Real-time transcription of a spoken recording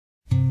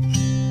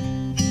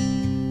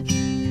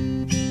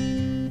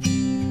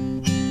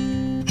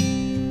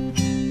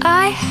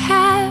I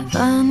have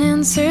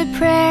unanswered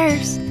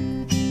prayers.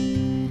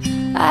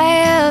 I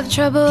have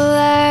trouble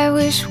I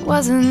wish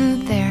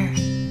wasn't there.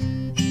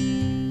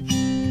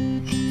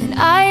 And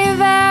I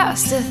have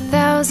asked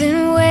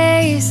 1,000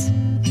 ways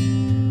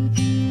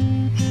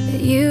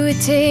that you would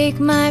take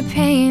my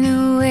pain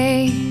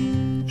away.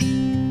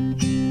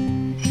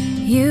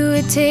 You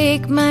would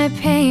take my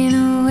pain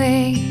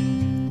away.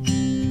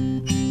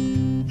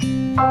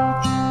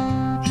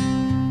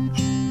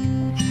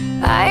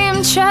 I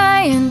am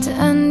trying to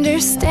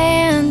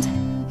understand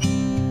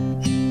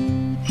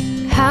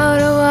how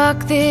to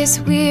walk this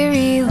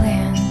weary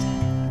land,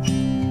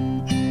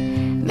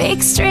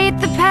 make straight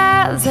the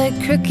paths that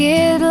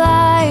crooked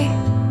lie.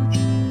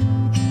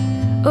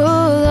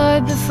 Oh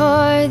Lord,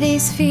 before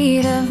these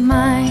feet of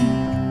mine.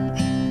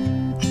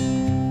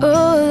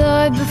 Oh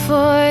Lord,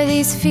 before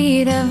these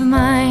feet of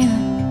mine.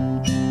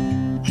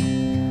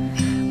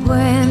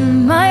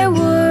 When my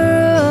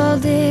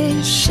world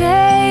is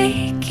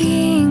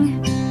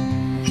shaking,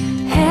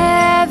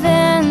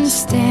 heaven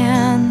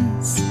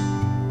stands.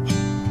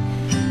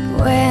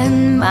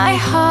 When my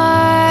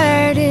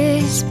heart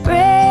is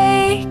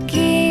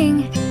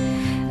breaking,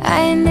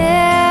 I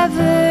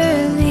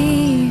never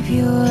leave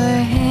your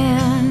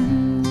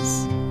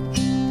hands.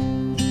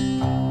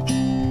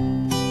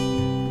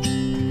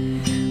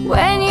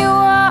 When you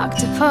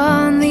walked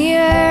upon the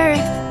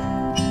earth,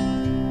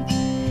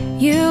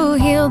 you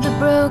healed the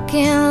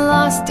broken,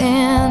 lost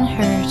and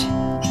hurt.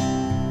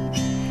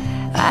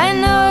 I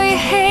know you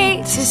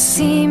hate to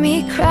see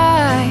me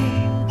cry.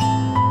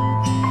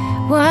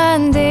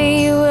 One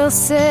day you will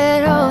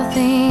set all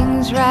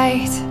things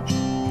right.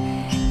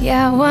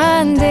 Yeah,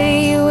 one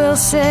day you will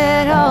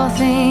set all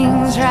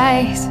things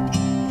right.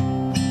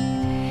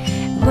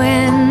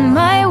 When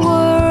my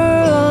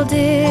world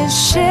is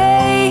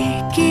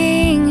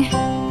shaking,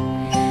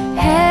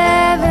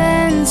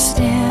 heaven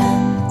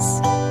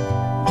stands.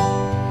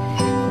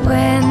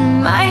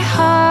 When my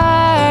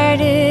heart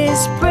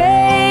is breaking,